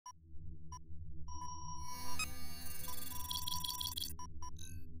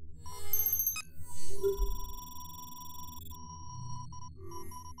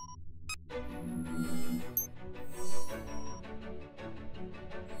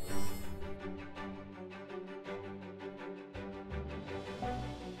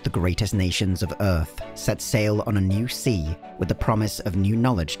The greatest nations of Earth set sail on a new sea with the promise of new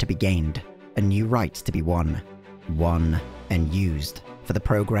knowledge to be gained, and new rights to be won and used for the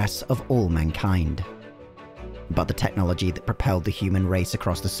progress of all mankind. But the technology that propelled the human race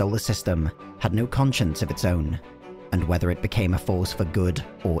across the solar system had no conscience of its own, and whether it became a force for good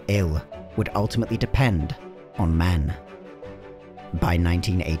or ill would ultimately depend on man. By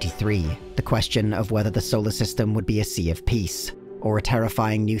 1983, the question of whether the solar system would be a sea of peace or a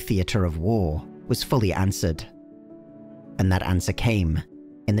terrifying new theater of war was fully answered. And that answer came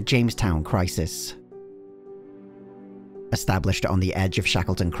in the Jamestown Crisis. Established on the edge of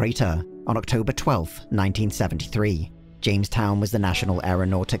Shackleton Crater on October 12, 1973, Jamestown was the National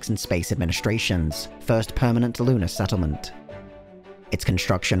Aeronautics and Space Administration's first permanent lunar settlement. Its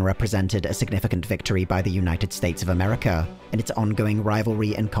construction represented a significant victory by the United States of America in its ongoing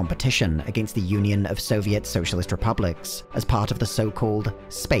rivalry and competition against the Union of Soviet Socialist Republics as part of the so-called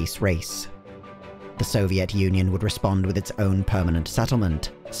space race. The Soviet Union would respond with its own permanent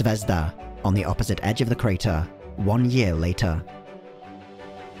settlement, Zvezda, on the opposite edge of the crater, 1 year later.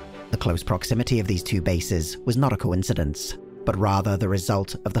 The close proximity of these two bases was not a coincidence, but rather the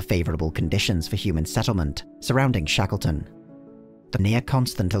result of the favorable conditions for human settlement surrounding Shackleton. The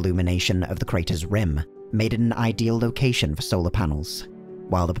near-constant illumination of the crater's rim made it an ideal location for solar panels,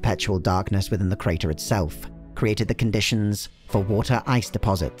 while the perpetual darkness within the crater itself created the conditions for water-ice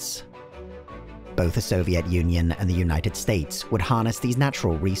deposits. Both the Soviet Union and the United States would harness these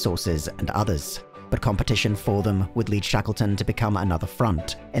natural resources and others, but competition for them would lead Shackleton to become another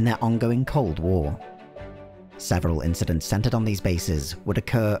front in their ongoing Cold War. Several incidents centered on these bases would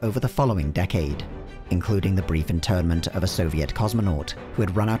occur over the following decade, including the brief internment of a Soviet cosmonaut who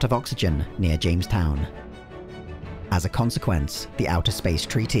had run out of oxygen near Jamestown. As a consequence, the Outer Space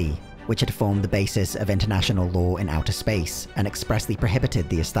Treaty, which had formed the basis of international law in outer space and expressly prohibited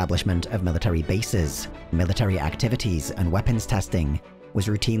the establishment of military bases, military activities, and weapons testing, was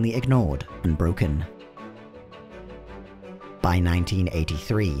routinely ignored and broken. By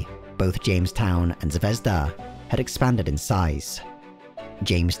 1983, both Jamestown and Zvezda had expanded in size.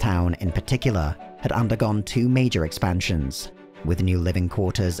 Jamestown, in particular, had undergone two major expansions, with new living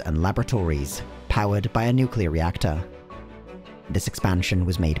quarters and laboratories powered by a nuclear reactor. This expansion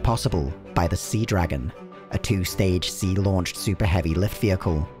was made possible by the Sea Dragon, a two-stage sea-launched super heavy lift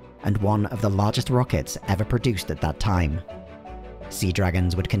vehicle, and one of the largest rockets ever produced at that time. Sea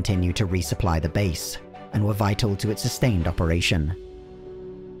Dragons would continue to resupply the base, and were vital to its sustained operation.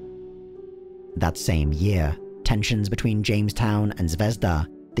 That same year, tensions between Jamestown and Zvezda,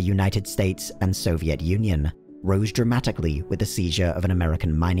 the United States and Soviet Union, rose dramatically with the seizure of an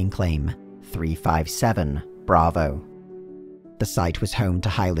American mining claim, 357 Bravo. The site was home to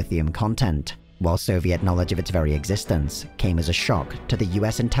high lithium content, while Soviet knowledge of its very existence came as a shock to the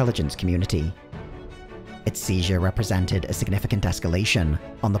US intelligence community. Its seizure represented a significant escalation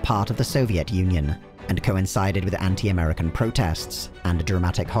on the part of the Soviet Union, and coincided with anti-American protests and a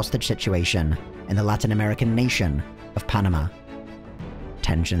dramatic hostage situation in the Latin American nation of Panama.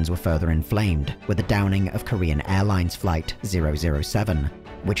 Tensions were further inflamed with the downing of Korean Airlines Flight 007,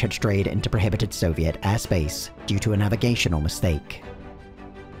 which had strayed into prohibited Soviet airspace due to a navigational mistake.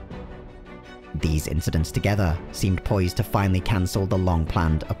 These incidents together seemed poised to finally cancel the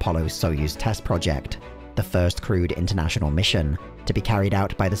long-planned Apollo-Soyuz test project, the first crewed international mission to be carried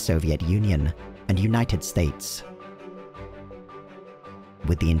out by the Soviet Union and United States.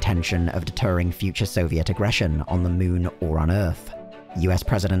 With the intention of deterring future Soviet aggression on the Moon or on Earth, US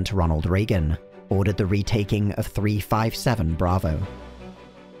President Ronald Reagan ordered the retaking of 357 Bravo.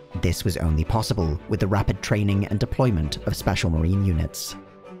 This was only possible with the rapid training and deployment of Special Marine units.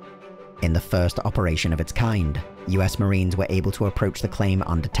 In the first operation of its kind, US Marines were able to approach the claim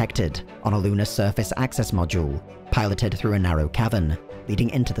undetected on a lunar surface access module piloted through a narrow cavern leading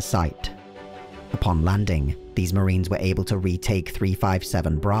into the site. Upon landing, these Marines were able to retake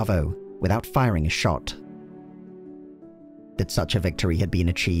 357 Bravo without firing a shot. That such a victory had been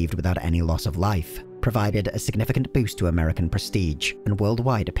achieved without any loss of life provided a significant boost to American prestige and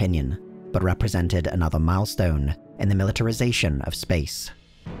worldwide opinion, but represented another milestone in the militarization of space.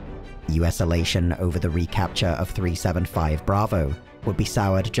 US elation over the recapture of 375 Bravo would be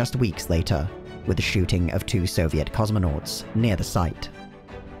soured just weeks later, with the shooting of two Soviet cosmonauts near the site.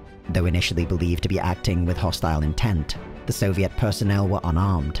 Though initially believed to be acting with hostile intent, the Soviet personnel were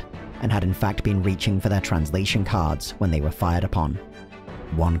unarmed, and had in fact been reaching for their translation cards when they were fired upon.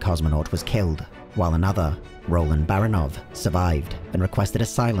 One cosmonaut was killed, while another, Roland Baranov, survived and requested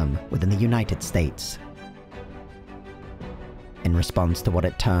asylum within the United States. In response to what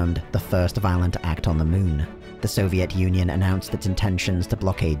it termed the first violent act on the Moon, the Soviet Union announced its intentions to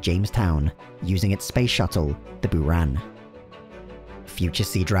blockade Jamestown using its space shuttle, the Buran. Future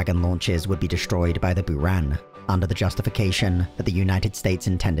Sea Dragon launches would be destroyed by the Buran, under the justification that the United States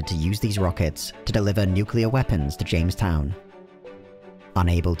intended to use these rockets to deliver nuclear weapons to Jamestown.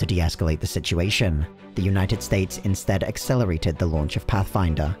 Unable to de-escalate the situation, the United States instead accelerated the launch of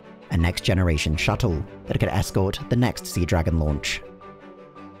Pathfinder, a next-generation shuttle that could escort the next Sea Dragon launch.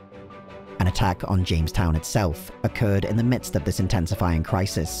 An attack on Jamestown itself occurred in the midst of this intensifying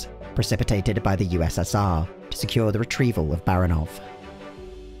crisis, precipitated by the USSR to secure the retrieval of Baranov.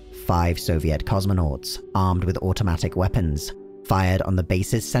 5 Soviet cosmonauts, armed with automatic weapons, fired on the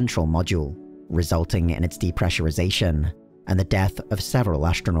base's central module, resulting in its depressurization and the death of several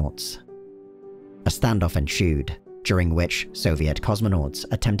astronauts. A standoff ensued, during which Soviet cosmonauts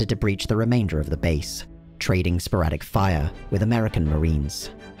attempted to breach the remainder of the base, trading sporadic fire with American Marines.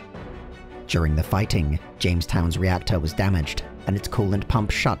 During the fighting, Jamestown's reactor was damaged and its coolant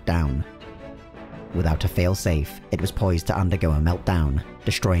pump shut down. Without a failsafe, it was poised to undergo a meltdown,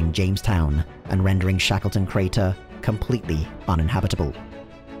 destroying Jamestown and rendering Shackleton Crater completely uninhabitable.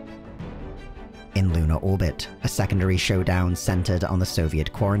 In lunar orbit, a secondary showdown centered on the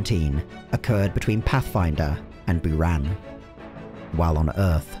Soviet quarantine occurred between Pathfinder and Buran. While on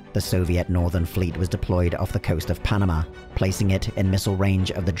Earth, the Soviet Northern Fleet was deployed off the coast of Panama, placing it in missile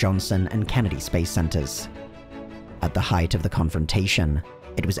range of the Johnson and Kennedy space centers. At the height of the confrontation,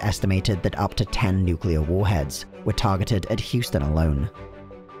 it was estimated that up to 10 nuclear warheads were targeted at Houston alone.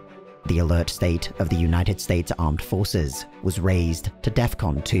 The alert state of the United States Armed Forces was raised to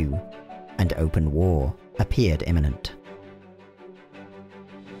DEFCON 2, and open war appeared imminent.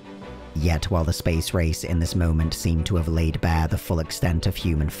 Yet while the space race in this moment seemed to have laid bare the full extent of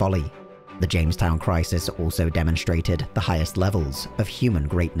human folly, the Jamestown Crisis also demonstrated the highest levels of human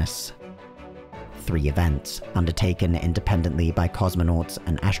greatness. 3 events, undertaken independently by cosmonauts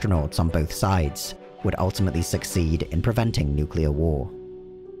and astronauts on both sides, would ultimately succeed in preventing nuclear war.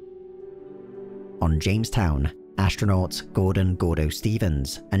 On Jamestown, astronauts Gordon "Gordo"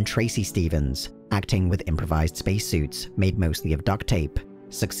 Stevens and Tracy Stevens, acting with improvised spacesuits made mostly of duct tape,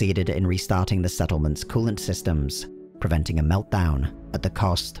 succeeded in restarting the settlement's coolant systems, preventing a meltdown at the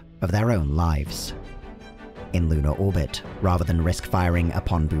cost of their own lives. In lunar orbit, rather than risk firing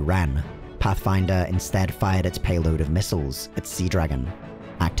upon Buran, Pathfinder instead fired its payload of missiles at Sea Dragon,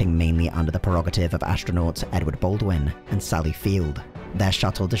 acting mainly under the prerogative of astronauts Edward Baldwin and Sally Field. Their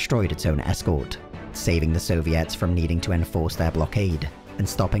shuttle destroyed its own escort, saving the Soviets from needing to enforce their blockade and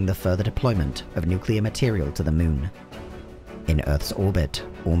stopping the further deployment of nuclear material to the moon. In Earth's orbit,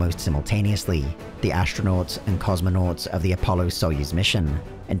 almost simultaneously, the astronauts and cosmonauts of the Apollo-Soyuz mission,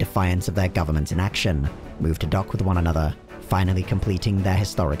 in defiance of their government's inaction, moved to dock with one another, finally completing their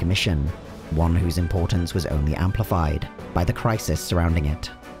historic mission, one whose importance was only amplified by the crisis surrounding it.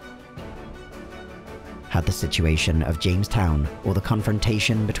 Had the situation of Jamestown or the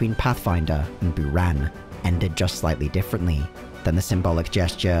confrontation between Pathfinder and Buran ended just slightly differently, then the symbolic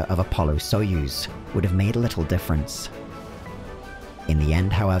gesture of Apollo-Soyuz would have made little difference. In the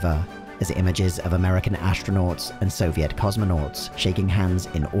end, however, as images of American astronauts and Soviet cosmonauts shaking hands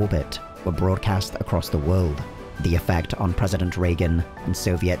in orbit were broadcast across the world, the effect on President Reagan and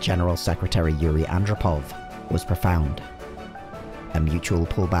Soviet General Secretary Yuri Andropov was profound. A mutual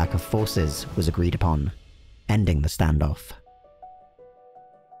pullback of forces was agreed upon, ending the standoff.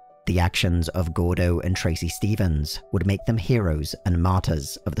 The actions of Gordo and Tracy Stevens would make them heroes and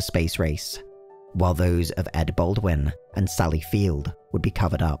martyrs of the space race, while those of Ed Baldwin and Sally Field would be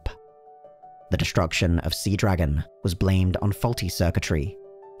covered up. The destruction of Sea Dragon was blamed on faulty circuitry,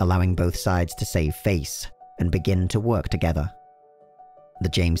 allowing both sides to save face and begin to work together. The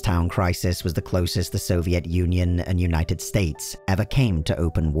Jamestown Crisis was the closest the Soviet Union and United States ever came to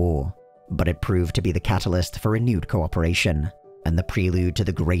open war, but it proved to be the catalyst for renewed cooperation and the prelude to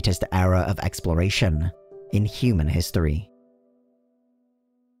the greatest era of exploration in human history.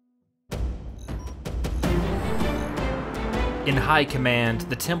 In High Command,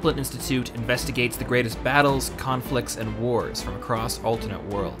 the Templin Institute investigates the greatest battles, conflicts, and wars from across alternate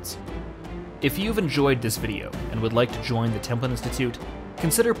worlds. If you've enjoyed this video and would like to join the Templin Institute,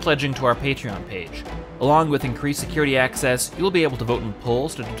 consider pledging to our Patreon page. Along with increased security access, you'll be able to vote in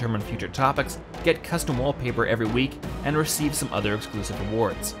polls to determine future topics, get custom wallpaper every week, and receive some other exclusive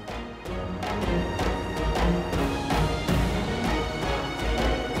rewards.